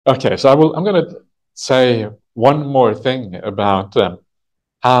Okay, so I'm going to say one more thing about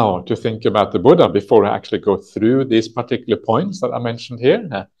how to think about the Buddha before I actually go through these particular points that I mentioned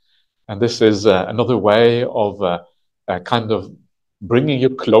here. And this is another way of kind of bringing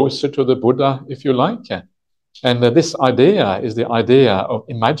you closer to the Buddha, if you like. And this idea is the idea of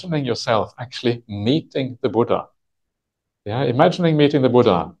imagining yourself actually meeting the Buddha. Yeah, imagining meeting the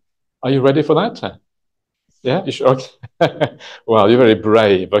Buddha. Are you ready for that? Yeah, you sure? Okay. Well, you're very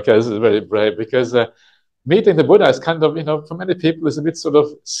brave. Okay, this is very brave because meeting the Buddha is kind of, for many people, is a bit sort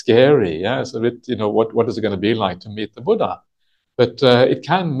of scary. Yeah, it's a bit, what is it going to be like to meet the Buddha? But it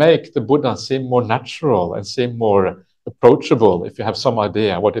can make the Buddha seem more natural and seem more approachable if you have some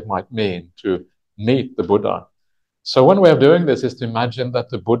idea what it might mean to meet the Buddha. So one way of doing this is to imagine that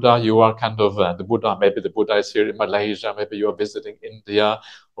the Buddha, you are kind of the Buddha, maybe the Buddha is here in Malaysia, maybe you are visiting India,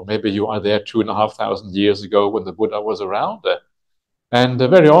 or maybe you are there 2,500 years ago when the Buddha was around. And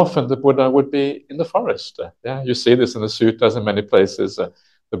very often the Buddha would be in the forest. Yeah, you see this in the suttas in many places.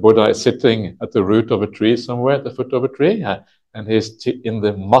 The Buddha is sitting at the root of a tree somewhere, at the foot of a tree, and he's in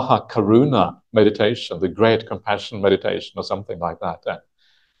the Mahakaruna meditation, the great compassion meditation, or something like that.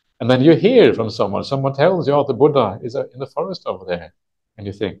 And then you hear from someone tells you, oh, the Buddha is in the forest over there. And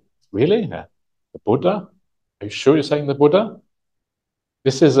you think, really? The Buddha? Are you sure you're saying the Buddha?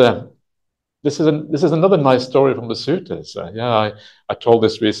 This is a this is another nice story from the suttas. I told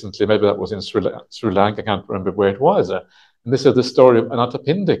this recently. Maybe that was in Sri Lanka. I can't remember where it was. And this is the story of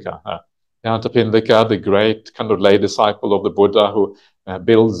Anathapindika. Anathapindika, the great kind of lay disciple of the Buddha, who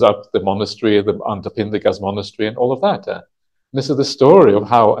builds up the monastery, the Anathapindika's monastery, and all of that. This is the story of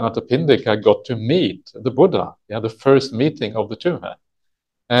how Anathapindika got to meet the Buddha. Yeah, the first meeting of the two.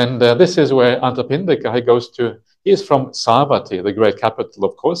 And this is where Anathapindika, he goes to. He is from Savatthi, the great capital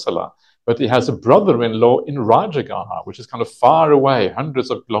of Kosala, but he has a brother-in-law in Rajagaha, which is kind of far away,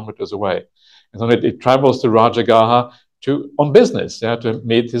 hundreds of kilometers away. And so he travels to Rajagaha on business, yeah, to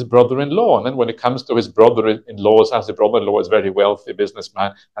meet his brother-in-law. And then when it comes to his brother-in-law, as the brother-in-law is a very wealthy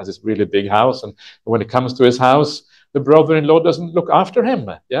businessman, has this really big house. And when it comes to his house, the brother-in-law doesn't look after him.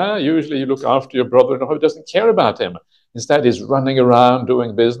 Yeah, usually you look after your brother-in-law who doesn't care about him. Instead, he's running around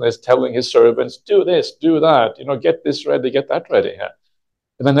doing business, telling his servants, do this, do that, get this ready, get that ready.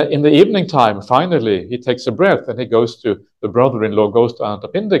 And then in the evening time, finally, he takes a breath and he goes to the brother-in-law, goes to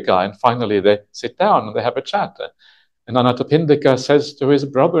Anathapindika, and finally they sit down and they have a chat. And Anathapindika says to his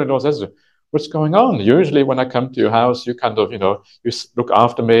brother-in-law, says, what's going on? Usually when I come to your house, you kind of, you look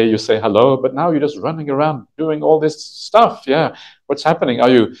after me, you say hello, but now you're just running around doing all this stuff. Yeah. What's happening?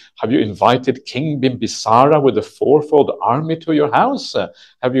 Have you invited King Bimbisara with a fourfold army to your house? Are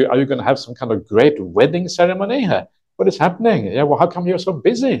you going to have some kind of great wedding ceremony? What is happening? Yeah, well, how come you're so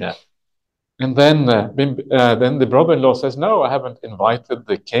busy? And then the brother-in-law says, no, I haven't invited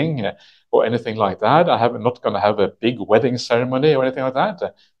the king or anything like that. I'm not going to have a big wedding ceremony or anything like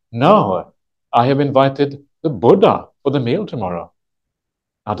that. No, I have invited the Buddha for the meal tomorrow.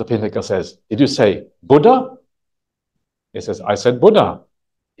 Anathapindika says, did you say Buddha? He says, I said Buddha.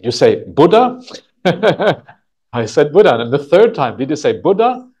 Did you say Buddha? I said Buddha. And the third time, did you say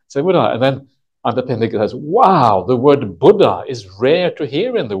Buddha? Say Buddha. And then Anathapindika says, wow, the word Buddha is rare to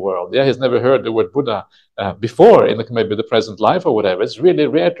hear in the world. Yeah, he's never heard the word Buddha before in maybe the present life or whatever. It's really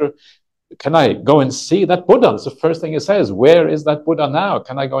rare to, can I go and see that Buddha? That's the first thing he says. Where is that Buddha now?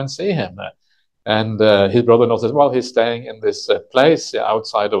 Can I go and see him? And his brother-in-law says, well, he's staying in this place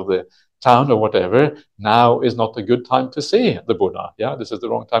outside of the town or whatever. Now is not a good time to see the Buddha. Yeah, this is the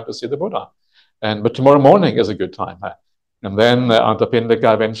wrong time to see the Buddha. But tomorrow morning is a good time. And then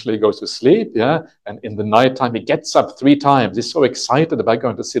Anathapindika eventually goes to sleep, yeah. And in the nighttime, he gets up 3 times. He's so excited about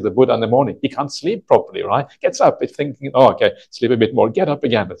going to see the Buddha in the morning. He can't sleep properly, right? Gets up, he's thinking, oh, okay, sleep a bit more. Get up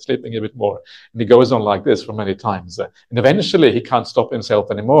again, sleeping a bit more. And he goes on like this for many times. And eventually, he can't stop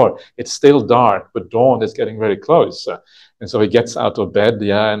himself anymore. It's still dark, but dawn is getting very close. And so he gets out of bed,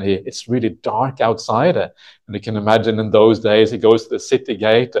 yeah, and it's really dark outside. And you can imagine in those days, he goes to the city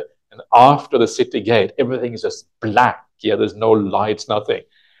gate. And after the city gate, everything is just black. Yeah, there's no lights, nothing.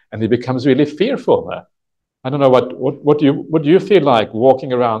 And he becomes really fearful. I don't know what do you feel like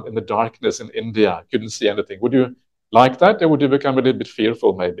walking around in the darkness in India? Couldn't see anything. Would you like that? Or would you become a little bit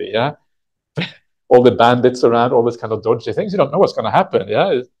fearful maybe? Yeah. All the bandits around, all this kind of dodgy things. You don't know what's going to happen. Yeah.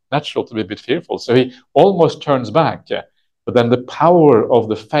 It's natural to be a bit fearful. So he almost turns back. Yeah. But then the power of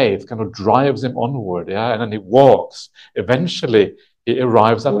the faith kind of drives him onward. Yeah. And then he walks. Eventually, he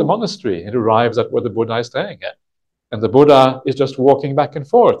arrives at the monastery. He arrives at where the Buddha is staying. And the Buddha is just walking back and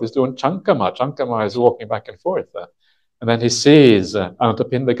forth. He's doing Chankama. Chankama is walking back and forth. And then he sees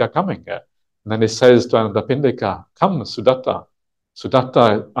Anathapindika coming. And then he says to Anathapindika, come, Sudatta.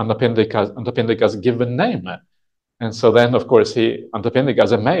 Sudatta, Anapindika's given name. And so then, of course, Antapindika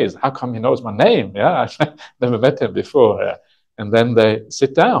is amazed. How come he knows my name? Yeah, I've never met him before. And then they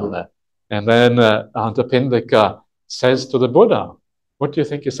sit down. And then Antapindika says to the Buddha, what do you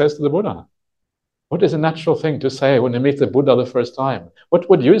think he says to the Buddha? What is a natural thing to say when you meet the Buddha the first time? What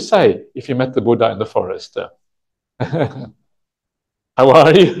would you say if you met the Buddha in the forest? How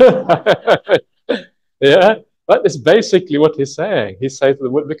are you? Yeah, that is basically what he's saying. He says to the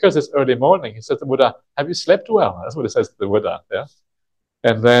Buddha, because it's early morning, he says to the Buddha, have you slept well? That's what he says to the Buddha. Yeah.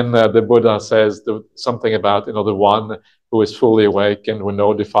 And then the Buddha says something about, the one who is fully awake and with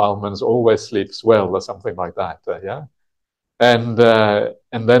no defilements always sleeps well, or something like that. Yeah. And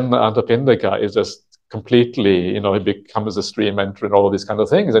then Antapindika is just completely, he becomes a stream enterer and all of these kind of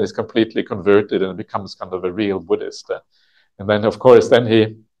things, and he's completely converted and becomes kind of a real Buddhist. And then, of course, then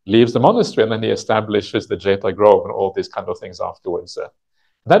he leaves the monastery and then he establishes the Jeta Grove and all these kind of things afterwards.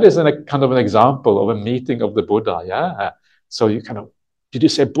 That is a kind of an example of a meeting of the Buddha. Yeah. So you kind of, did you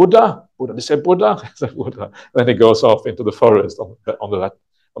say Buddha? Buddha, did you say Buddha? Buddha. Then he goes off into the forest on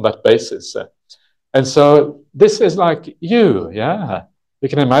that basis. And so this is like you, yeah. You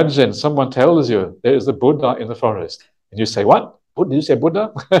can imagine someone tells you there is a Buddha in the forest, and you say, "What? Did you say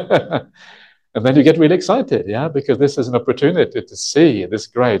Buddha?" And then you get really excited, yeah, because this is an opportunity to see this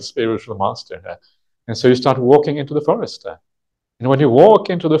great spiritual master. And so you start walking into the forest. And when you walk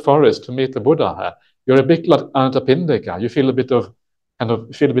into the forest to meet the Buddha, you're a bit like Anatapindika. You feel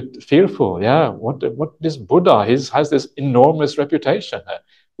a bit fearful. Yeah, what this Buddha has this enormous reputation.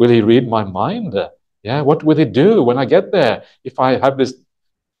 Will he read my mind? Yeah, what will he do when I get there? If I have this,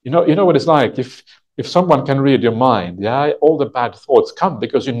 you know what it's like. If someone can read your mind, yeah, all the bad thoughts come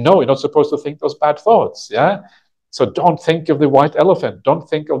because you're not supposed to think those bad thoughts. Yeah. So don't think of the white elephant. Don't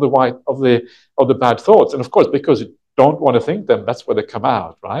think of the bad thoughts. And of course, because you don't want to think them, that's where they come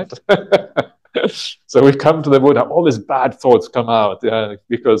out, right? So we come to the Buddha, all these bad thoughts come out, yeah,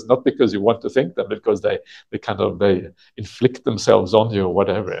 not because you want to think them, because they inflict themselves on you or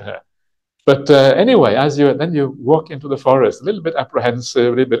whatever. Yeah. But anyway, then you walk into the forest, a little bit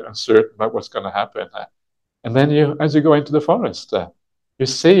apprehensive, a little bit uncertain about what's going to happen. And then as you go into the forest, you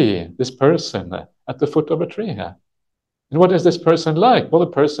see this person at the foot of a tree. And what is this person like? Well,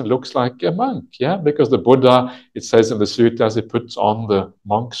 the person looks like a monk, yeah, because the Buddha, it says in the suttas, he puts on the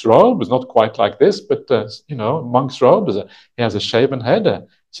monk's robe. It's not quite like this, but, monk's robe. He has a shaven head.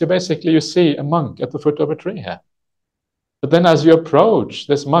 So basically, you see a monk at the foot of a tree here. But then as you approach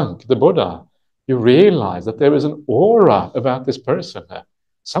this monk, the Buddha, you realize that there is an aura about this person.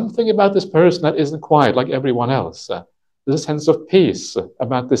 Something about this person that isn't quite like everyone else. There's a sense of peace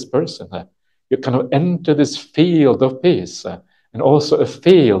about this person. You kind of enter this field of peace and also a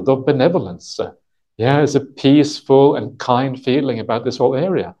field of benevolence. Yeah, it's a peaceful and kind feeling about this whole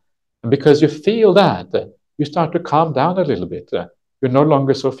area. And because you feel that, you start to calm down a little bit. You're no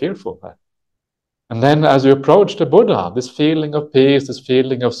longer so fearful. And then as you approach the Buddha, this feeling of peace, this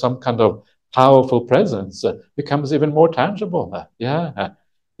feeling of some kind of powerful presence becomes even more tangible. Yeah.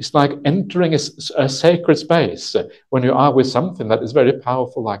 It's like entering a sacred space when you are with something that is very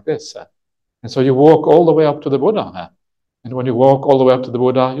powerful like this. And so you walk all the way up to the Buddha. And when you walk all the way up to the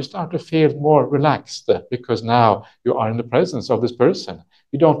Buddha, you start to feel more relaxed because now you are in the presence of this person.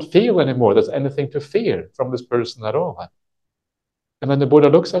 You don't feel anymore there's anything to fear from this person at all. And then the Buddha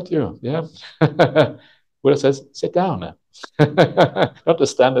looks at you. Yeah. Buddha says, sit down. Not to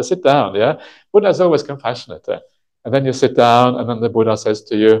stand there, sit down. Yeah. Buddha is always compassionate. And then you sit down, and then the Buddha says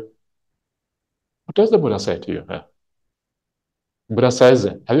to you, what does the Buddha say to you? The Buddha says,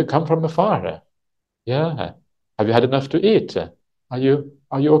 have you come from afar? Yeah. Have you had enough to eat? Are you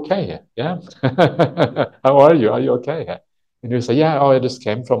okay? Yeah. How are you? Are you okay? And you say, yeah, I just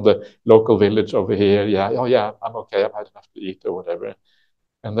came from the local village over here. Yeah. Oh, yeah, I'm okay. I've had enough to eat or whatever.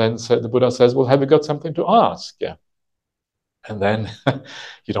 And then the Buddha says, well, have you got something to ask? Yeah. And then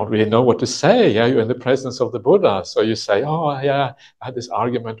you don't really know what to say. Yeah, you're in the presence of the Buddha. So you say, oh, yeah, I had this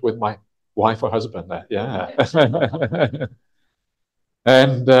argument with my wife or husband. Yeah.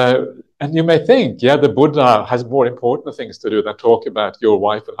 And you may think, yeah, the Buddha has more important things to do than talk about your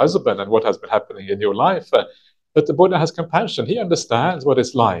wife and husband and what has been happening in your life. But the Buddha has compassion. He understands what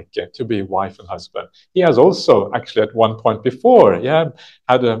it's like to be wife and husband. He has also actually at one point before, yeah,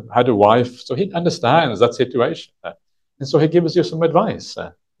 had a wife, so he understands that situation. And so he gives you some advice.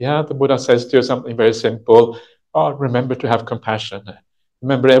 Yeah, the Buddha says to you something very simple. Oh, remember to have compassion.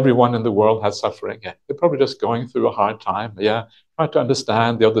 Remember, everyone in the world has suffering. They're probably just going through a hard time. Yeah, try to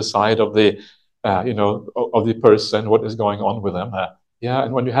understand the other side of the, of the person, what is going on with them. Yeah,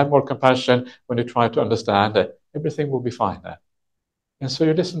 and when you have more compassion, when you try to understand, everything will be fine. And so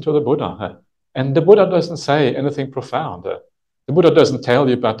you listen to the Buddha. And the Buddha doesn't say anything profound. The Buddha doesn't tell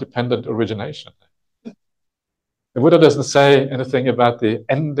you about dependent origination. The Buddha doesn't say anything about the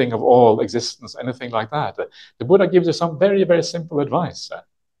ending of all existence, anything like that. The Buddha gives you some very, very simple advice.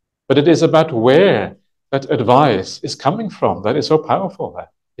 But it is about where that advice is coming from that is so powerful.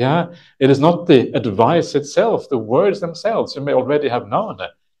 Yeah, it is not the advice itself, the words themselves you may already have known,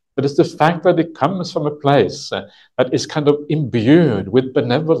 but it's the fact that it comes from a place that is kind of imbued with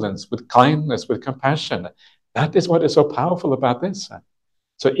benevolence, with kindness, with compassion. That is what is so powerful about this.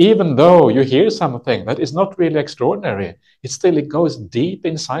 So even though you hear something that is not really extraordinary, it goes deep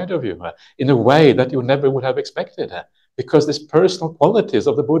inside of you in a way that you never would have expected. Because these personal qualities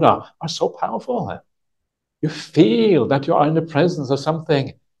of the Buddha are so powerful. You feel that you are in the presence of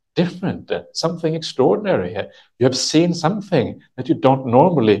something different, something extraordinary. You have seen something that you don't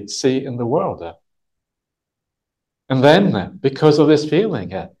normally see in the world. And then, because of this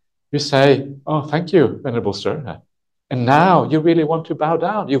feeling, you say, "Oh, thank you, Venerable Sir." And now you really want to bow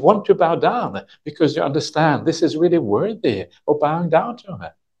down. You want to bow down because you understand this is really worthy of bowing down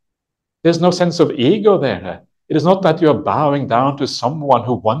to. There's no sense of ego there. It is not that you are bowing down to someone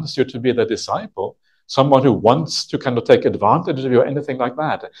who wants you to be the disciple, someone who wants to kind of take advantage of you or anything like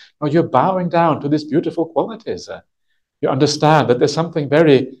that. No, you're bowing down to these beautiful qualities. You understand that there's something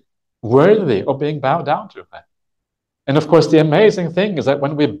very worthy of being bowed down to. And of course, the amazing thing is that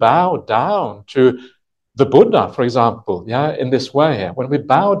when we bow down to the Buddha, for example, yeah, in this way, when we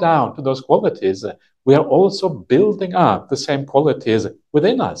bow down to those qualities, we are also building up the same qualities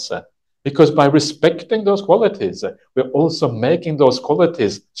within us. Because by respecting those qualities, we're also making those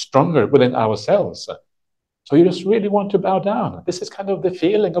qualities stronger within ourselves. So you just really want to bow down. This is kind of the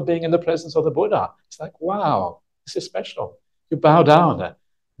feeling of being in the presence of the Buddha. It's like, wow, this is special. You bow down.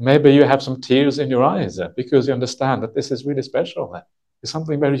 Maybe you have some tears in your eyes because you understand that this is really special. There's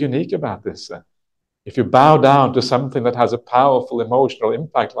something very unique about this. If you bow down to something that has a powerful emotional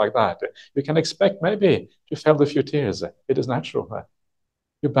impact like that, you can expect maybe to feel a few tears. It is natural.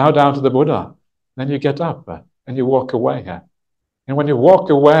 You bow down to the Buddha, then you get up and you walk away. And when you walk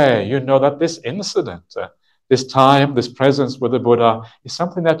away, you know that this incident, this time, this presence with the Buddha is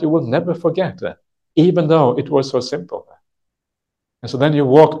something that you will never forget, even though it was so simple. And so then you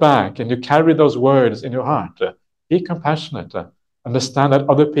walk back and you carry those words in your heart. Be compassionate. Understand that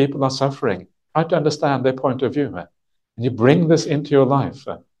other people are suffering. Try to understand their point of view. And you bring this into your life.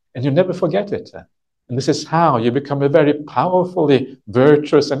 And you never forget it. And this is how you become a very powerfully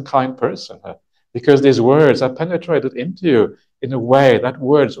virtuous and kind person. Because these words are penetrated into you in a way that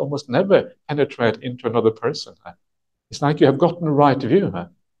words almost never penetrate into another person. It's like you have gotten the right view.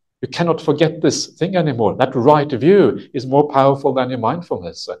 You cannot forget this thing anymore. That right view is more powerful than your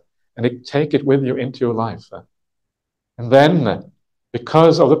mindfulness. And you take it with you into your life. And then,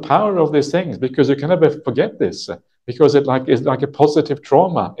 because of the power of these things, because you can never forget this, because it is like a positive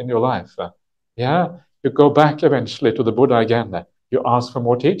trauma in your life, yeah, you go back eventually to the Buddha again. You ask for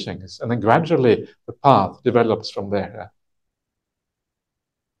more teachings, and then gradually the path develops from there.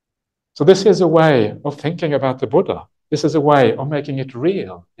 So this is a way of thinking about the Buddha. This is a way of making it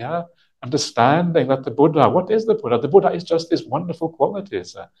real, yeah? Understanding that the Buddha, what is the Buddha? The Buddha is just these wonderful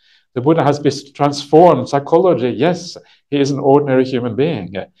qualities. The Buddha has been transformed psychology. Yes, he is an ordinary human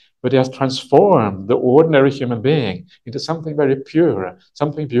being, but he has transformed the ordinary human being into something very pure,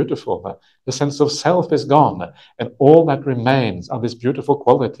 something beautiful. The sense of self is gone, and all that remains are these beautiful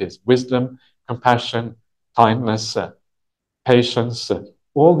qualities: wisdom, compassion, kindness, patience,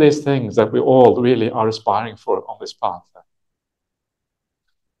 all these things that we all really are aspiring for on this path.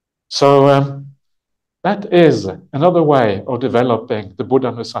 So that is another way of developing the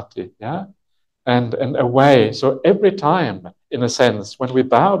Buddhanussati, yeah? And a way, so every time, in a sense, when we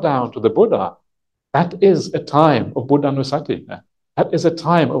bow down to the Buddha, that is a time of Buddhanussati. That is a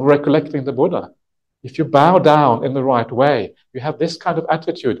time of recollecting the Buddha. If you bow down in the right way, you have this kind of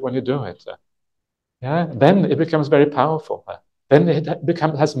attitude when you do it. Yeah, then it becomes very powerful. Then it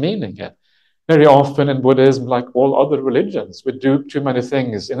has meaning. Very often in Buddhism, like all other religions, we do too many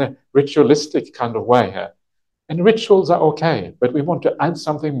things in a ritualistic kind of way. And rituals are okay, but we want to add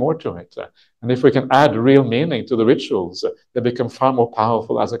something more to it. And if we can add real meaning to the rituals, they become far more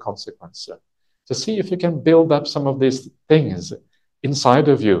powerful as a consequence. So see if you can build up some of these things inside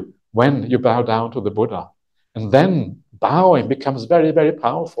of you when you bow down to the Buddha. And then bowing becomes very, very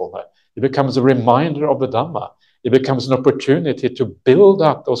powerful. It becomes a reminder of the Dhamma. It becomes an opportunity to build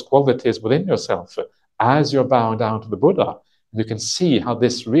up those qualities within yourself as you're bowing down to the Buddha. And you can see how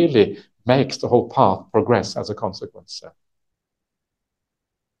this really makes the whole path progress as a consequence.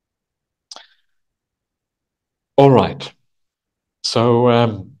 All right.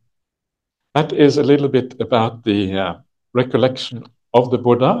 So that is a little bit about the recollection of the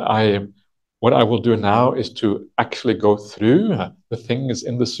Buddha. What I will do now is to actually go through the things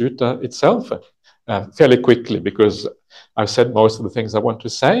in the sutta itself fairly quickly, because I've said most of the things I want to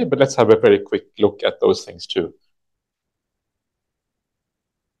say, but let's have a very quick look at those things too.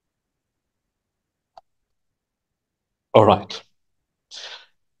 All right.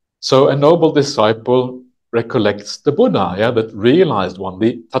 So a noble disciple recollects the Buddha, yeah, that realized one,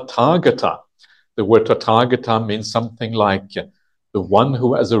 the Tathagata. The word Tathagata means something like the one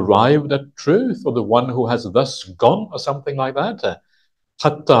who has arrived at truth, or the one who has thus gone, or something like that.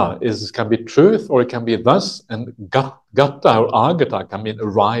 Tata can be truth, or it can be thus, and gata or agata can mean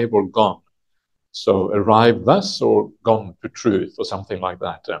arrive or gone. So arrive thus or gone to truth, or something like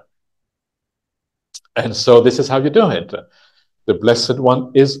that. And so this is how you do it. The Blessed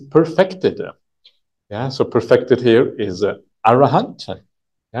One is perfected. Yeah, so perfected here is arahant.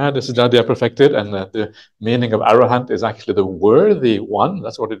 Yeah, this is the idea perfected, and the meaning of arahant is actually the worthy one.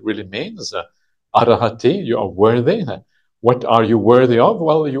 That's what it really means. Arahati, you are worthy. What are you worthy of?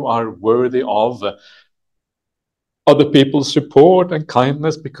 Well, you are worthy of other people's support and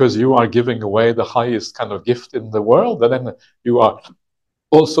kindness, because you are giving away the highest kind of gift in the world, and then you are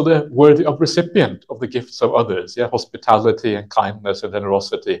also the worthy of recipient of the gifts of others. Yeah, hospitality and kindness and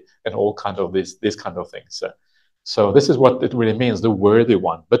generosity and all kind of these kind of things. So this is what it really means, the worthy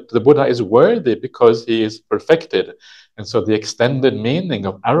one. But the Buddha is worthy because he is perfected. And so the extended meaning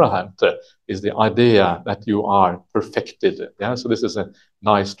of arahant is the idea that you are perfected. Yeah, so this is a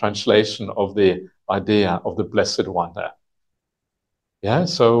nice translation of the idea of the Blessed One. Yeah,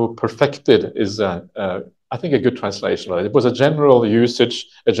 so perfected is, I think, a good translation. It was a general usage,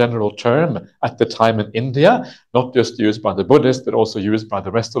 a general term at the time in India, not just used by the Buddhists, but also used by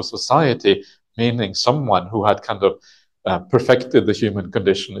the rest of society, meaning someone who had kind of perfected the human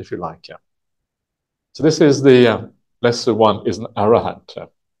condition, if you like. Yeah. So this is the Blessed One is an arahant.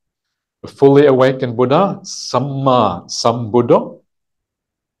 A fully awakened Buddha, Samma Sambuddha.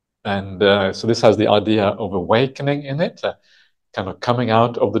 And so this has the idea of awakening in it. Kind of coming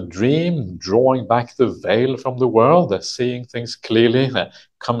out of the dream, drawing back the veil from the world, seeing things clearly,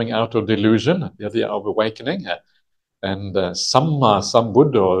 coming out of delusion, the idea of awakening. And Samma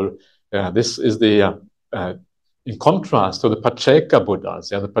Sambuddha, this is in contrast to the Pacceka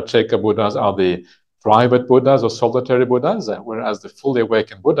Buddhas. Yeah, the Pacceka Buddhas are the private Buddhas or solitary Buddhas, whereas the fully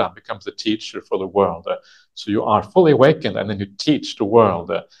awakened Buddha becomes the teacher for the world. So you are fully awakened, and then you teach the world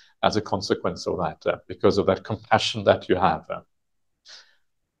as a consequence of that, because of that compassion that you have.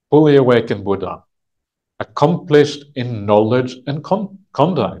 Fully awakened Buddha, accomplished in knowledge and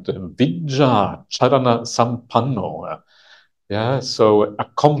conduct, Vijja Charana Sampanno. Yeah, so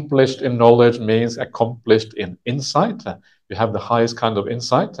accomplished in knowledge means accomplished in insight. You have the highest kind of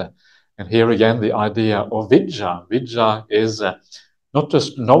insight. And here again, the idea of Vijja. Vijja is not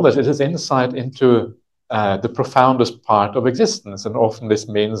just knowledge, it is insight into the profoundest part of existence. And often this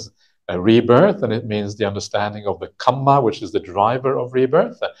means rebirth, and it means the understanding of the Kamma, which is the driver of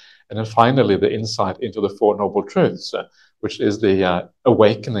rebirth. And then finally, the insight into the Four Noble Truths, which is the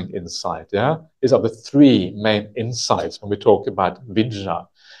awakening insight. Yeah, these are the three main insights when we talk about Vijja,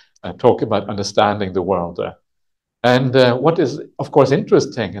 talk about understanding the world. And what is, of course,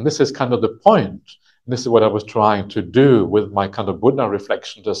 interesting, and this is kind of the point, and this is what I was trying to do with my kind of Buddha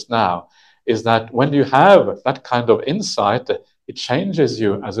reflection just now, is that when you have that kind of insight, it changes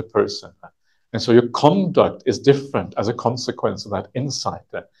you as a person. And so your conduct is different as a consequence of that insight.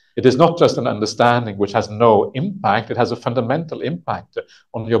 It is not just an understanding which has no impact, it has a fundamental impact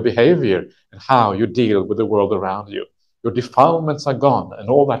on your behavior and how you deal with the world around you. Your defilements are gone, and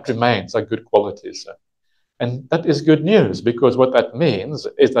all that remains are good qualities. And that is good news, because what that means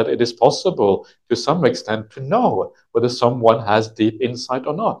is that it is possible to some extent to know whether someone has deep insight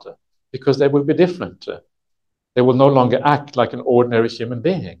or not, because they will be different. They will no longer act like an ordinary human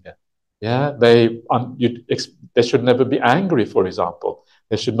being. Yeah, they should never be angry, for example.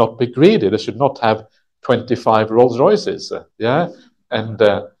 They should not be greedy. They should not have 25 Rolls Royces. Yeah, and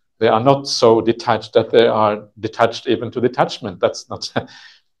they are not so detached that they are detached even to detachment. That's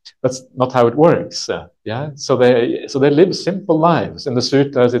not how it works. Yeah, so they live simple lives. In the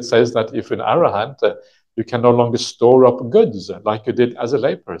sutras, it says that if you're an arahant, you can no longer store up goods like you did as a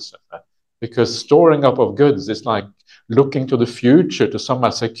layperson, because storing up of goods is like looking to the future to somehow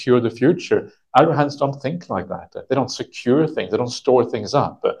secure the future. Arahants don't think like that. They don't secure things. They don't store things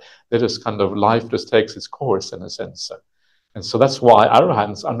up. They just kind of, life just takes its course in a sense. And so that's why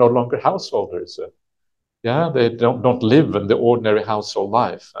arahants are no longer householders. Yeah, they don't live in the ordinary household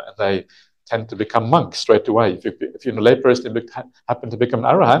life. And they tend to become monks straight away. If you're a layperson happen to become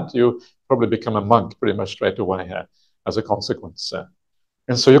an arahant, you probably become a monk pretty much straight away as a consequence.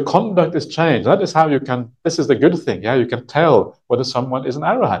 And so your conduct is changed. That is how you can, this is the good thing, yeah, you can tell whether someone is an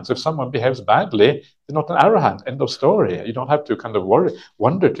arahant. So if someone behaves badly, they're not an arahant, end of story. You don't have to kind of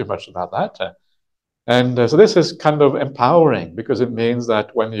wonder too much about that. So this is kind of empowering, because it means that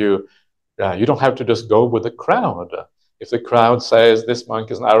when you don't have to just go with the crowd. If the crowd says this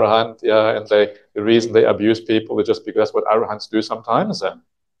monk is an arahant, yeah, and the reason they abuse people is just because that's what arahants do sometimes,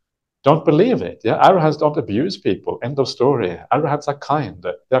 don't believe it. Yeah, arahants don't abuse people. End of story. Arahants are kind.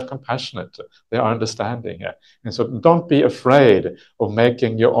 They are compassionate. They are understanding. And so don't be afraid of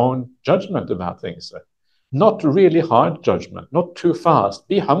making your own judgment about things. Not really hard judgment, not too fast.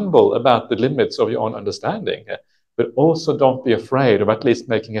 Be humble about the limits of your own understanding, but also don't be afraid of at least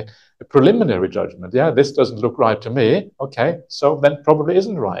making a preliminary judgment. Yeah, this doesn't look right to me. Okay, so then probably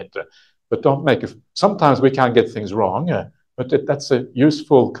isn't right. But don't make it. Sometimes we can get things wrong. But that's a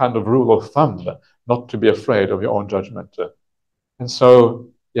useful kind of rule of thumb, not to be afraid of your own judgment. And so,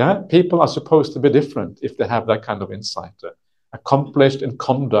 yeah, people are supposed to be different if they have that kind of insight, accomplished in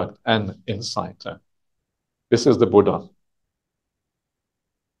conduct and insight. This is the Buddha.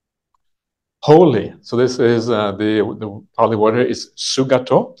 Holy. So this is the Pali word here is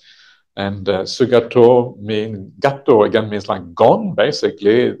sugato. And sugato gatto again means like gone,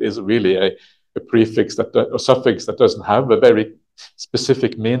 basically. It is really a prefix or suffix that doesn't have a very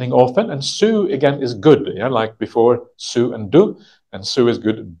specific meaning often. And su again is good, yeah, like before su and du, and su is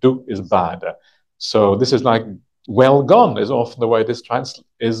good, du is bad. So this is like well gone is often the way this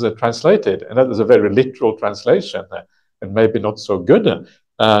is translated, and that is a very literal translation, and maybe not so good.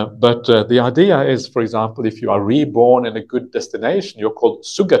 But the idea is, for example, if you are reborn in a good destination, you're called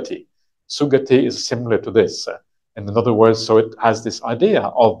sugati. Sugati is similar to this. And in other words, so it has this idea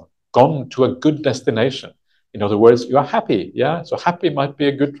of gone to a good destination. In other words, you are happy. Yeah. So happy might be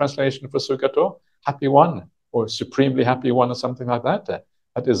a good translation for sugato, happy one, or supremely happy one, or something like that.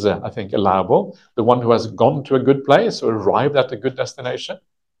 That is, I think, allowable. The one who has gone to a good place or arrived at a good destination.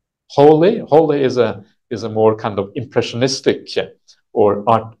 Holy is a more kind of impressionistic or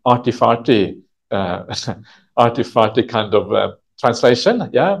arty-farty kind of translation,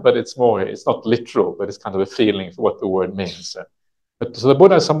 yeah, but it's not literal, but it's kind of a feeling for what the word means. So the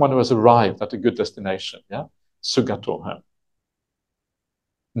Buddha is someone who has arrived at a good destination, yeah, sugato,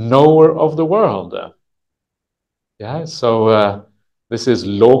 knower of the world, yeah. So this is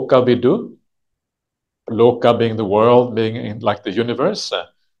loka vidu, loka being the world, being like the universe,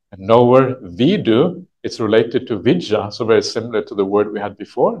 and knower vidu. It's related to vidya, so very similar to the word we had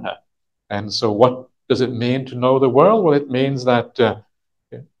before. And so what does it mean to know the world? Well, it means that,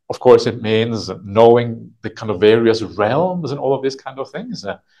 of course, it means knowing the kind of various realms and all of these kind of things.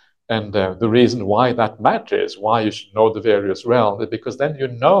 And the reason why that matters, why you should know the various realms, is because then you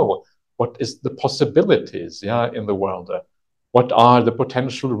know what is the possibilities, yeah, in the world. What are the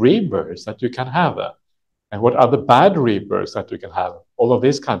potential rebirths that you can have? And what are the bad rebirths that you can have? All of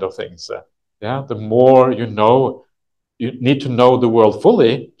these kind of things. Yeah, the more you know, you need to know the world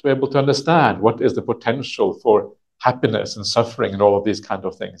fully to be able to understand what is the potential for happiness and suffering and all of these kind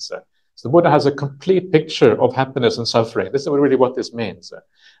of things. So the Buddha has a complete picture of happiness and suffering. This is really what this means.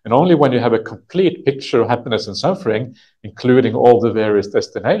 And only when you have a complete picture of happiness and suffering, including all the various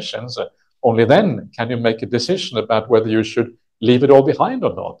destinations, only then can you make a decision about whether you should leave it all behind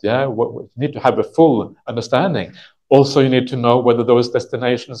or not. Yeah, you need to have a full understanding. Also, you need to know whether those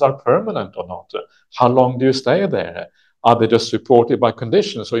destinations are permanent or not. How long do you stay there? Are they just supported by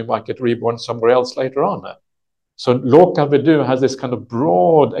conditions, so you might get reborn somewhere else later on? So Loka Vidu has this kind of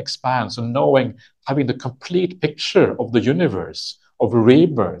broad expanse of knowing, having the complete picture of the universe, of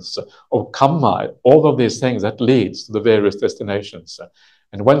rebirths, of karma, all of these things that leads to the various destinations.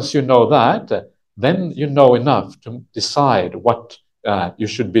 And once you know that, then you know enough to decide what you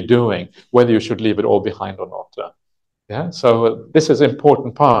should be doing, whether you should leave it all behind or not. Yeah, so this is an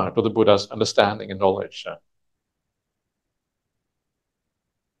important part of the Buddha's understanding and knowledge.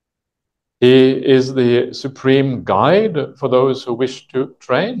 He is the supreme guide for those who wish to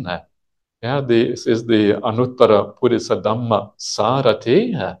train. Yeah, this is the Anuttara Purisa Dhamma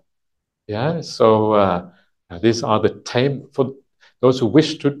Sarati. Yeah, so these are the tame for those who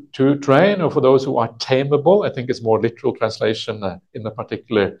wish to train, or for those who are tameable. I think it's more literal translation in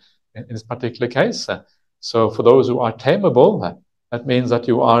this particular case. So for those who are tameable, that means that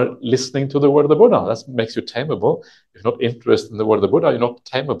you are listening to the word of the Buddha. That makes you tameable. If you're not interested in the word of the Buddha, you're not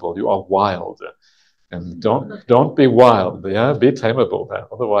tameable. You are wild. And don't be wild. Yeah, be tameable.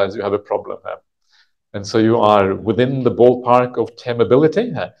 Otherwise, you have a problem. And so you are within the ballpark of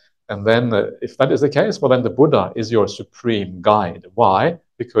tameability. And then if that is the case, well, then the Buddha is your supreme guide. Why?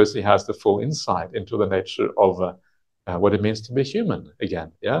 Because he has the full insight into the nature of what it means to be human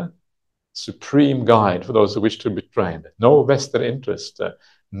again. Yeah, supreme guide for those who wish to be trained. No vested interest,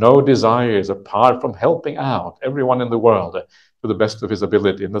 no desires apart from helping out everyone in the world to the best of his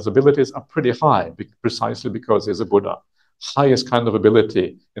ability. And those abilities are pretty high, precisely because he's a Buddha. Highest kind of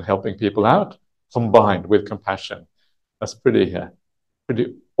ability in helping people out, combined with compassion. That's pretty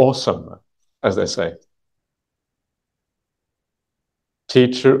awesome, as they say.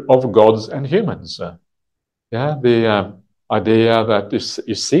 Teacher of gods and humans. Yeah, the idea that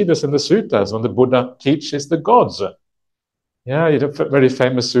you see this in the suttas when the Buddha teaches the gods. Yeah, you have a very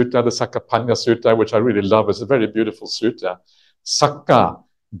famous sutta, the Sakapanya Sutta, which I really love. It's a very beautiful sutta. Sakka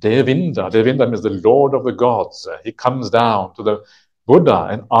Devinda. Devinda means the Lord of the gods. He comes down to the Buddha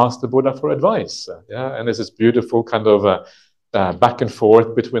and asks the Buddha for advice. Yeah, and there's this beautiful kind of back and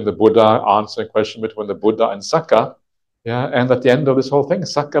forth between the Buddha, answering question between the Buddha and Sakka. Yeah, and at the end of this whole thing,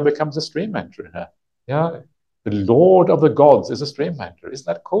 Sakka becomes a stream mentor. Yeah, the Lord of the gods is a stream mentor. Isn't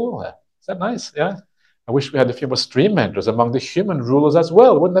that cool? Is that nice? Yeah. I wish we had a few more stream mentors among the human rulers as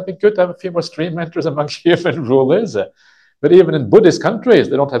well. Wouldn't that be good to have a few more stream mentors among human rulers? But even in Buddhist countries,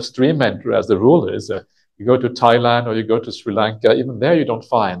 they don't have stream mentor as the rulers. You go to Thailand or you go to Sri Lanka, even there you don't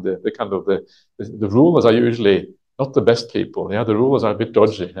find the kind of the rulers are usually not the best people. Yeah, the rulers are a bit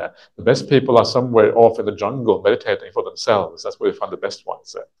dodgy. Yeah. The best people are somewhere off in the jungle meditating for themselves. That's where you find the best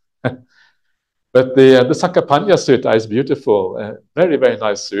ones. But the Sakapanya Sutta is beautiful, very, very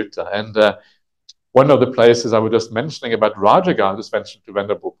nice sutta. And one of the places I was just mentioning about Rajagan, I just mentioned to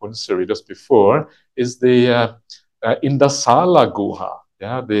Venerable Punsiri just before, is the Indasala Guha,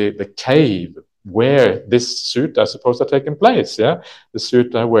 yeah, the cave where this sutta is supposed to have taken place. Yeah, the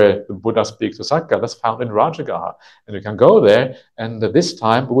sutta where the Buddha speaks to Sakka, that's found in Rajagaha. And you can go there, and this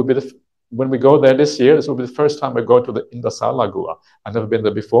time it would be when we go there this year, this will be the first time I go to the Indasala Guha. I've never been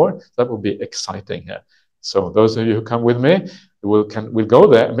there before. So that will be exciting. So those of you who come with me, we'll go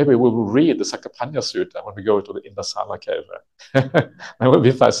there and maybe we'll read the Sakapanya Sutta when we go to the Indasala cave. That will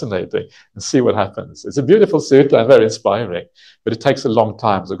be fascinating and see what happens. It's a beautiful sutta and very inspiring, but it takes a long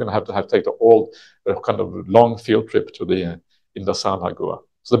time. So we're going to take the old kind of long field trip to the Indasala Guha.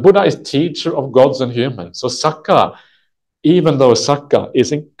 So the Buddha is teacher of gods and humans. So Sakka, even though Sakka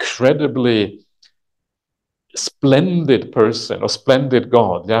is incredibly splendid person or splendid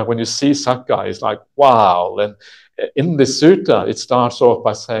God. Yeah, when you see Sakka, it's like, wow. And in this sutta, it starts off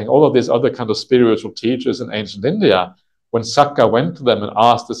by saying all of these other kind of spiritual teachers in ancient India, when Sakka went to them and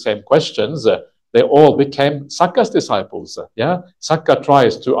asked the same questions, they all became Sakka's disciples. Yeah, Sakka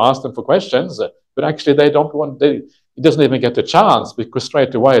tries to ask them for questions, but actually they don't want, he doesn't even get a chance because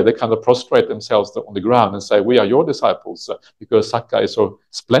straight away they kind of prostrate themselves on the ground and say, we are your disciples because Sakka is so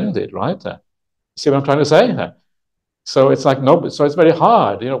splendid, right? See what I'm trying to say? So it's like no, so it's very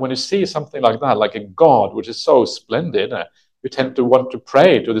hard, when you see something like that, like a God which is so splendid, you tend to want to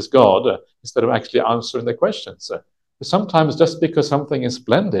pray to this God instead of actually answering the questions. But sometimes just because something is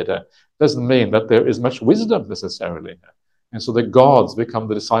splendid doesn't mean that there is much wisdom necessarily. And so the gods become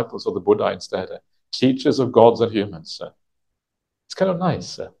the disciples of the Buddha instead, teachers of gods and humans. It's kind of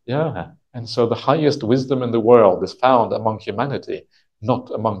nice, yeah. And so the highest wisdom in the world is found among humanity,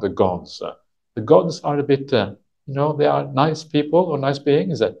 not among the gods. The gods are a bit, they are nice people or nice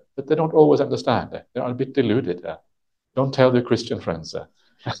beings, but they don't always understand. They are a bit deluded. Don't tell your Christian friends.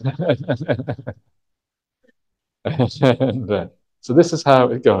 And, so this is how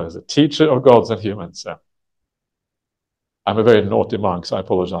it goes. A teacher of gods and humans. I'm a very naughty monk, so I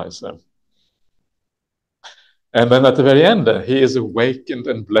apologize. And then at the very end, he is awakened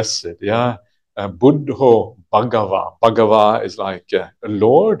and blessed. Yeah. Buddho Bhagava. Bhagava is like a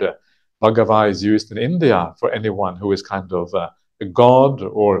Lord. Bhagava is used in India for anyone who is kind of a god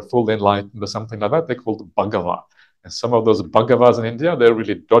or fully enlightened or something like that. They're called Bhagava. And some of those Bhagavas in India, they're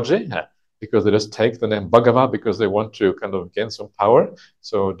really dodgy because they just take the name Bhagava because they want to kind of gain some power.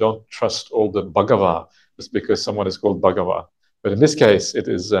 So don't trust all the Bhagava just because someone is called Bhagava. But in this case, it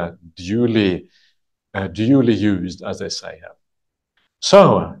is duly used, as they say.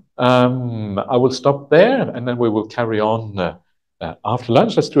 So I will stop there, and then we will carry on after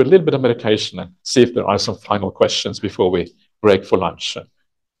lunch. Let's do a little bit of meditation and see if there are some final questions before we break for lunch.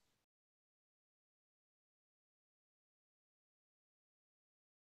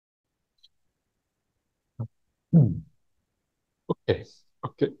 Okay,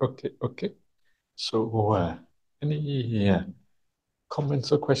 okay. So any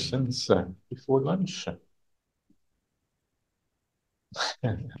comments or questions before lunch?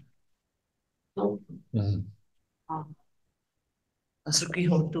 Mm.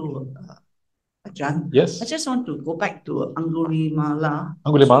 Sukrihotu, Ajahn. Yes. I just want to go back to Angulimala.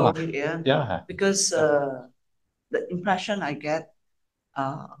 Angulimala. Story, Yeah. Because the impression I get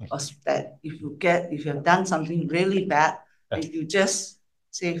was that if you have done something really bad, and you just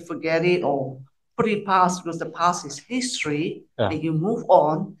say forget it or put it past because the past is history, and you move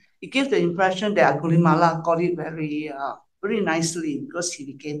on, it gives the impression that Angulimala got it very nicely because he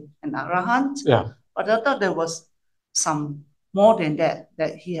became an arahant. Yeah. But I thought there was some more than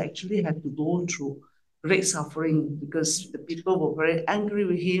that he actually had to go through great suffering because the people were very angry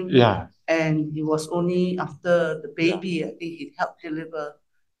with him. Yeah. And he was only after the baby, I think he helped deliver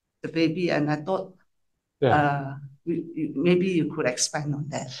the baby. And I thought maybe you could expand on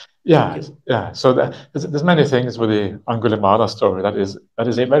that. Yeah. So there's many things with the Angulimala story that is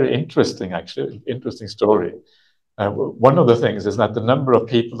a very interesting story. One of the things is that the number of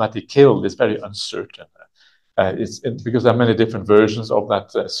people that he killed is very uncertain. Because there are many different versions of that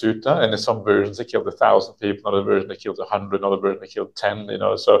sutta, and in some versions he killed 1,000 people, another version he killed 100, another version he killed 10.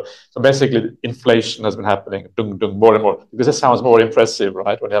 So basically inflation has been happening, more and more, because it sounds more impressive,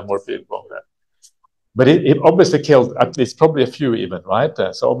 right, when you have more people. But it obviously killed at least probably a few even, right?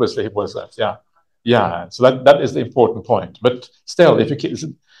 So obviously it was yeah. So that is the important point. But still, if you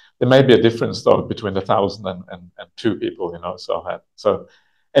there may be a difference though between 1,000 and 2 people, So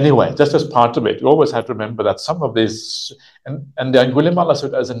anyway, just as part of it, you always have to remember that some of these, and the Angulimala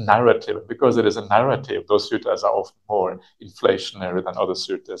Sutta is a narrative. Because it is a narrative, those suttas are often more inflationary than other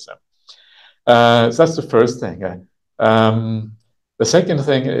suttas. So that's the first thing. The second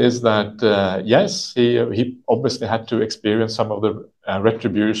thing is that, yes, he obviously had to experience some of the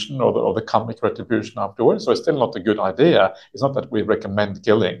retribution or the karmic retribution afterwards. So it's still not a good idea. It's not that we recommend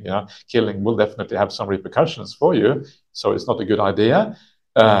killing. Killing will definitely have some repercussions for you. So it's not a good idea.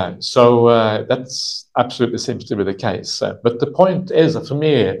 That's absolutely seems to be the case. But the point is, for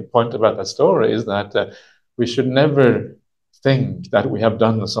me, the point about that story is that we should never think that we have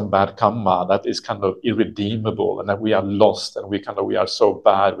done some bad karma that is kind of irredeemable and that we are lost and we are so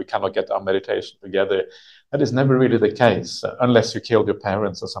bad we cannot get our meditation together. That is never really the case, unless you killed your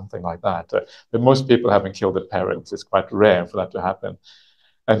parents or something like that. But most people haven't killed their parents. It's quite rare for that to happen.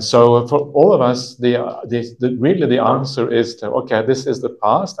 And so for all of us, really the answer is to, okay, this is the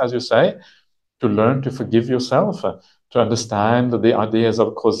past, as you say, to learn to forgive yourself, to understand the ideas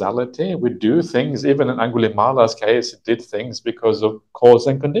of causality. We do things, even in Angulimala's case, he did things because of cause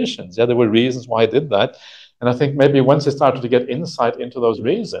and conditions. Yeah, there were reasons why he did that. And I think maybe once he started to get insight into those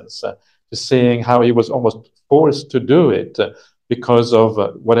reasons, to seeing how he was almost forced to do it because of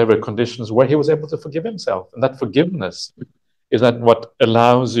whatever conditions were, he was able to forgive himself. And that forgiveness is that what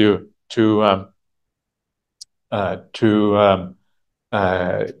allows you to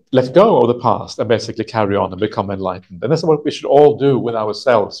let go of the past and basically carry on and become enlightened. And that's what we should all do with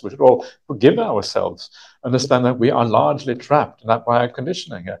ourselves. We should all forgive ourselves, understand that we are largely trapped, and that by our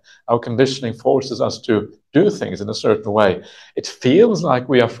conditioning. Our conditioning forces us to do things in a certain way. It feels like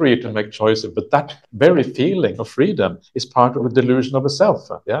we are free to make choices, but that very feeling of freedom is part of a delusion of a self.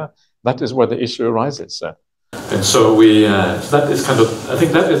 Yeah, that is where the issue arises. And so that is kind of, I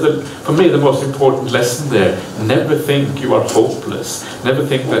think that is, for me, the most important lesson there. Never think you are hopeless. Never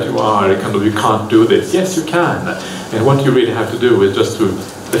think that you are kind of, you can't do this. Yes, you can. And what you really have to do is just to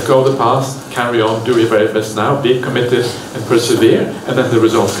let go of the past, carry on, do your very best now, be committed and persevere, and then the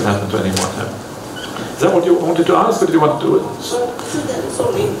results can happen to anyone. Is that what you wanted to ask, or did you want to do it? So that is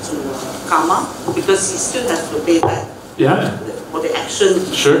also linked to karma, because he still has to pay back. Yeah. For the action.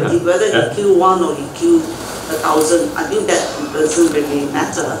 Sure. Whether he kill one or he kill 1,000, I think that doesn't really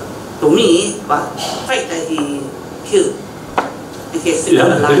matter to me, but the fact that he killed, it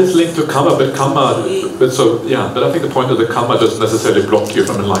is linked to karma, but karma, but I think the point of the karma doesn't necessarily block you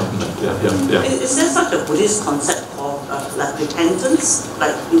from enlightenment. Yeah. Is there such a Buddhist concept called like repentance?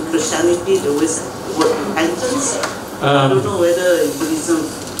 Like in Christianity, they always say the word repentance. I don't know whether in Buddhism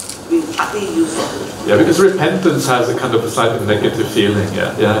we partly use it. Yeah, because repentance has a kind of a slightly negative feeling.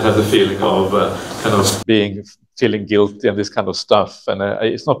 Yeah, it has a feeling of kind of feeling guilty and this kind of stuff. And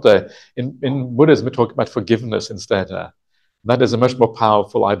it's not in Buddhism we talk about forgiveness instead. That is a much more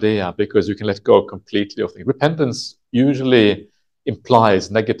powerful idea because you can let go completely of things. Repentance usually implies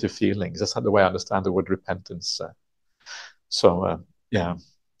negative feelings. That's the way I understand the word repentance. So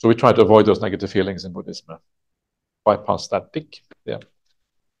we try to avoid those negative feelings in Buddhism. Bypass that tick. Yeah.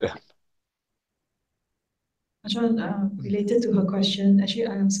 Ajahn, related to her question, actually,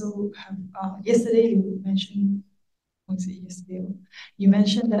 I also have, yesterday you mentioned, was it yesterday? You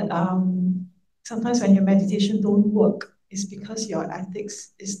mentioned that sometimes when your meditation don't work, it's because your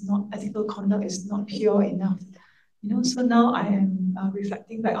ethical conduct is not pure enough. So now I am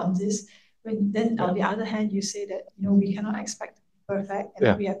reflecting back on this. When then on the other hand, you say that we cannot expect to be perfect, and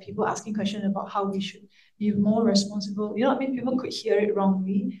then we have people asking questions about how we should be more responsible. People could hear it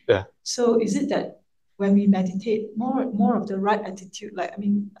wrongly. Yeah. So is it that when we meditate, more of the right attitude,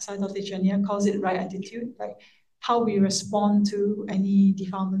 Sayadaw Tejaniya calls it right attitude, like how we respond to any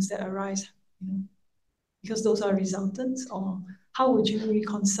defilements that arise, because those are resultants, or how would you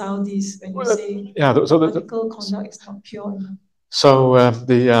reconcile these when you say ethical conduct is not pure enough? So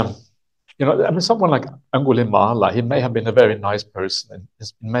someone like Angulimala, he may have been a very nice person in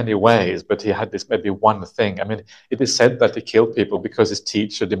many ways, but he had this maybe one thing. It is said that he killed people because his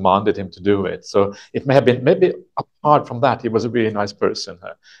teacher demanded him to do it. So it may have been, maybe apart from that, he was a really nice person.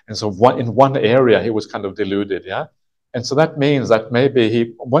 And so in one area, he was kind of deluded, yeah? And so that means that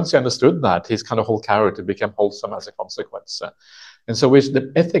maybe once he understood that, his kind of whole character became wholesome as a consequence. And so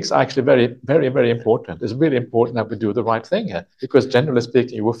the ethics are actually very, very, very important. It's really important that we do the right thing here, because generally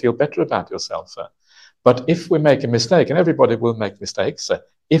speaking, you will feel better about yourself. But if we make a mistake, and everybody will make mistakes,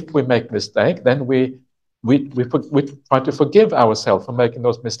 if we make a mistake, then we try to forgive ourselves for making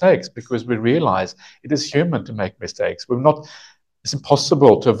those mistakes, because we realize it is human to make mistakes. It's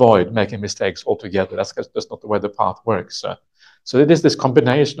impossible to avoid making mistakes altogether. That's not the way the path works. So it is this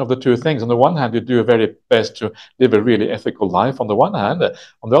combination of the two things. On the one hand, you do your very best to live a really ethical life. On the one hand,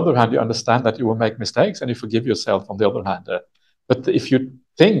 on the other hand, you understand that you will make mistakes and you forgive yourself on the other hand. But if you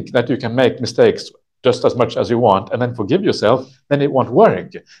think that you can make mistakes just as much as you want and then forgive yourself, then it won't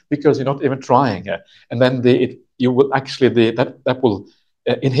work, because you're not even trying. And then you will actually that will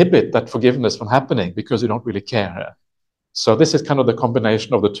inhibit that forgiveness from happening, because you don't really care. So this is kind of the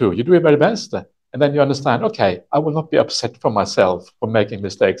combination of the two. You do your very best, and then you understand, okay, I will not be upset for myself for making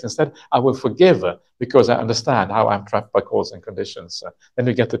mistakes. Instead, I will forgive, because I understand how I'm trapped by cause and conditions. Then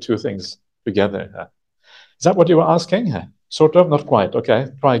you get the two things together. Is that what you were asking? Sort of, not quite. Okay,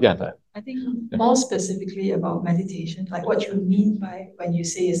 try again. I think more specifically about meditation, like what you mean by when you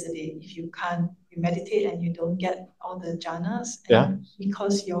say yesterday, if you meditate and you don't get all the jhanas, and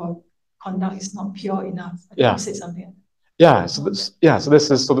because your conduct is not pure enough. I think you said something. So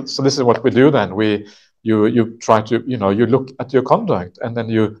this is what we do then. You try to, you look at your conduct, and then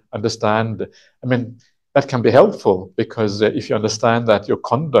you understand. That can be helpful, because if you understand that your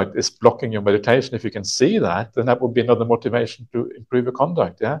conduct is blocking your meditation, if you can see that, then that would be another motivation to improve your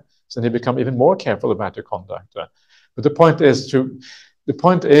conduct. So then you become even more careful about your conduct. But the point is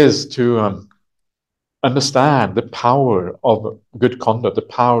to understand the power of good conduct, the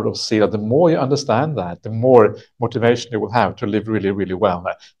power of sila. The more you understand that, the more motivation you will have to live really, really well,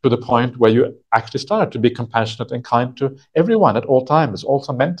 to the point where you actually start to be compassionate and kind to everyone at all times,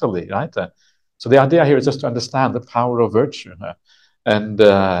 also mentally, right? So the idea here is just to understand the power of virtue. And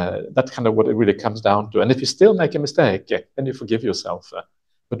that's kind of what it really comes down to. And if you still make a mistake, then you forgive yourself.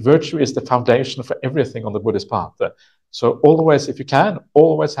 But virtue is the foundation for everything on the Buddhist path. So always, if you can,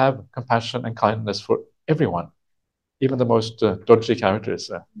 always have compassion and kindness for everyone, even the most dodgy characters.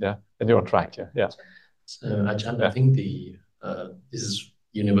 And you're on track. So, Ajahn, I think this is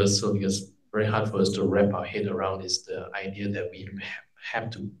universal, because very hard for us to wrap our head around is the idea that we have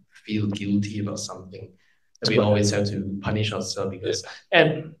to feel guilty about something. That we always have to punish ourselves because,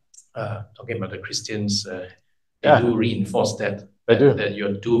 and talking about the Christians, they do reinforce that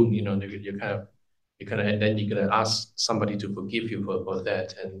you're doomed. You kind of, and then you're gonna ask somebody to forgive you for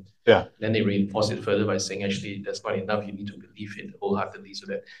that, and then they reinforce it further by saying, actually, that's not enough. You need to believe it wholeheartedly,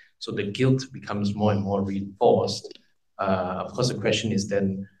 so the guilt becomes more and more reinforced. Of course, the question is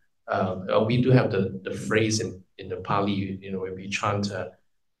then, we do have the phrase in the Pali, where we chant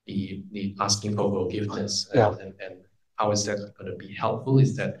the asking for forgiveness, and how is that going to be helpful?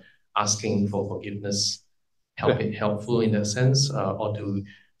 Is that asking for forgiveness helpful in that sense, or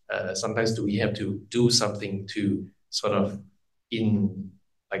sometimes do we have to do something to sort of in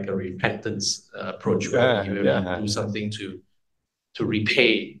like a repentance approach, where we do something to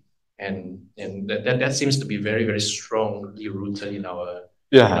repay, and that seems to be very, very strongly rooted in our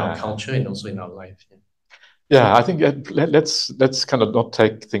culture and also in our life. I think let's kind of not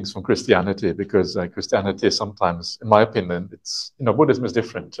take things from Christianity, because Christianity is sometimes, in my opinion, it's Buddhism is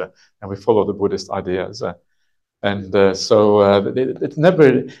different, and we follow the Buddhist ideas. So it's never,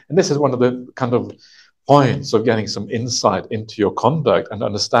 and this is one of the kind of points of getting some insight into your conduct and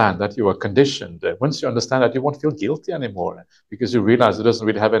understand that you are conditioned. Once you understand that, you won't feel guilty anymore, because you realize it doesn't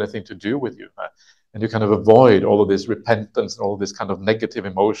really have anything to do with you. And you kind of avoid all of this repentance and all of this kind of negative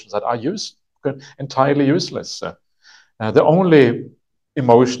emotions that are entirely useless. The only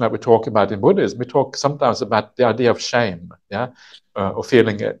emotion that we talk about in Buddhism. We talk sometimes about the idea of shame, yeah, or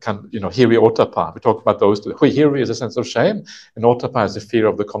feeling hiri ottappa. We talk about those two. Hiri is a sense of shame, and ottappa is the fear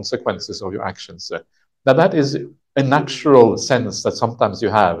of the consequences of your actions. Now that is a natural sense that sometimes you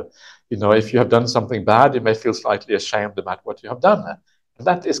have. If you have done something bad, you may feel slightly ashamed about what you have done. And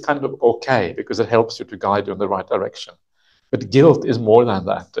that is kind of okay because it helps you to guide you in the right direction. But guilt is more than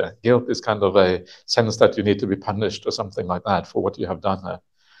that. Guilt is kind of a sense that you need to be punished or something like that for what you have done.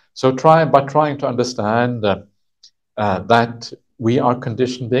 So trying to understand that we are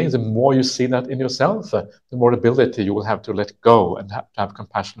conditioned beings, the more you see that in yourself, the more ability you will have to let go and to have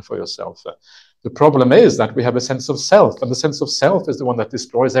compassion for yourself. The problem is that we have a sense of self, and the sense of self is the one that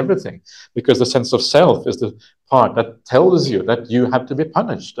destroys everything, because the sense of self is the part that tells you that you have to be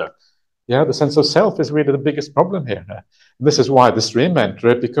punished. Yeah, the sense of self is really the biggest problem here. And this is why the stream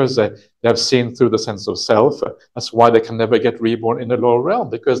enter, because they have seen through the sense of self. That's why they can never get reborn in the lower realm,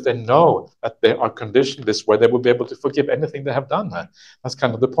 because they know that they are conditioned this way. They will be able to forgive anything they have done. That's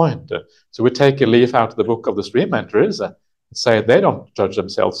kind of the point. So we take a leaf out of the book of the stream enters and say they don't judge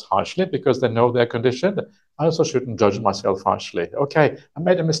themselves harshly because they know they're conditioned. I also shouldn't judge myself harshly. Okay, I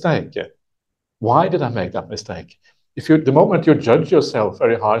made a mistake. Why did I make that mistake? The moment you judge yourself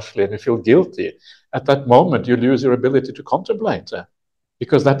very harshly and you feel guilty, at that moment you lose your ability to contemplate,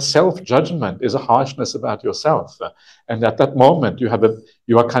 because that self-judgment is a harshness about yourself, and at that moment you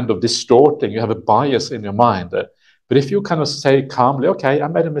are kind of distorting. You have a bias in your mind. But if you kind of say calmly, okay, I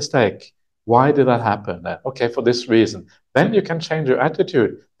made a mistake. Why did that happen? Okay, for this reason. Then you can change your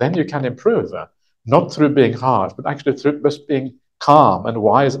attitude. Then you can improve, not through being harsh, but actually through just being calm and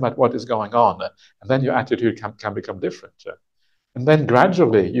wise about what is going on. And then your attitude can become different. And then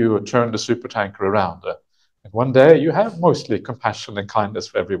gradually you turn the supertanker around. And one day you have mostly compassion and kindness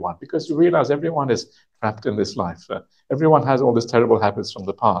for everyone, because you realize everyone is trapped in this life. Everyone has all these terrible habits from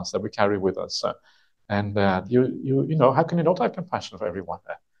the past that we carry with us. And how can you not have compassion for everyone?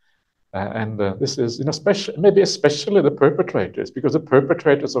 This is, maybe especially the perpetrators, because the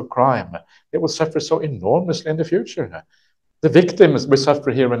perpetrators of crime, they will suffer so enormously in the future. The victims will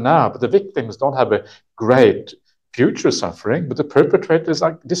suffer here and now, but the victims don't have a great future suffering, but the perpetrators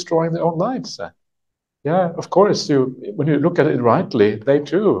are destroying their own lives. Yeah, of course, when you look at it rightly, they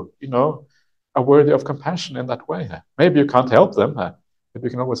too, are worthy of compassion in that way. Maybe you can't help them, but you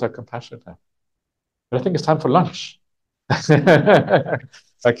can always have compassion. But I think it's time for lunch.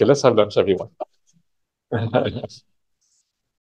 Okay, let's have lunch, everyone.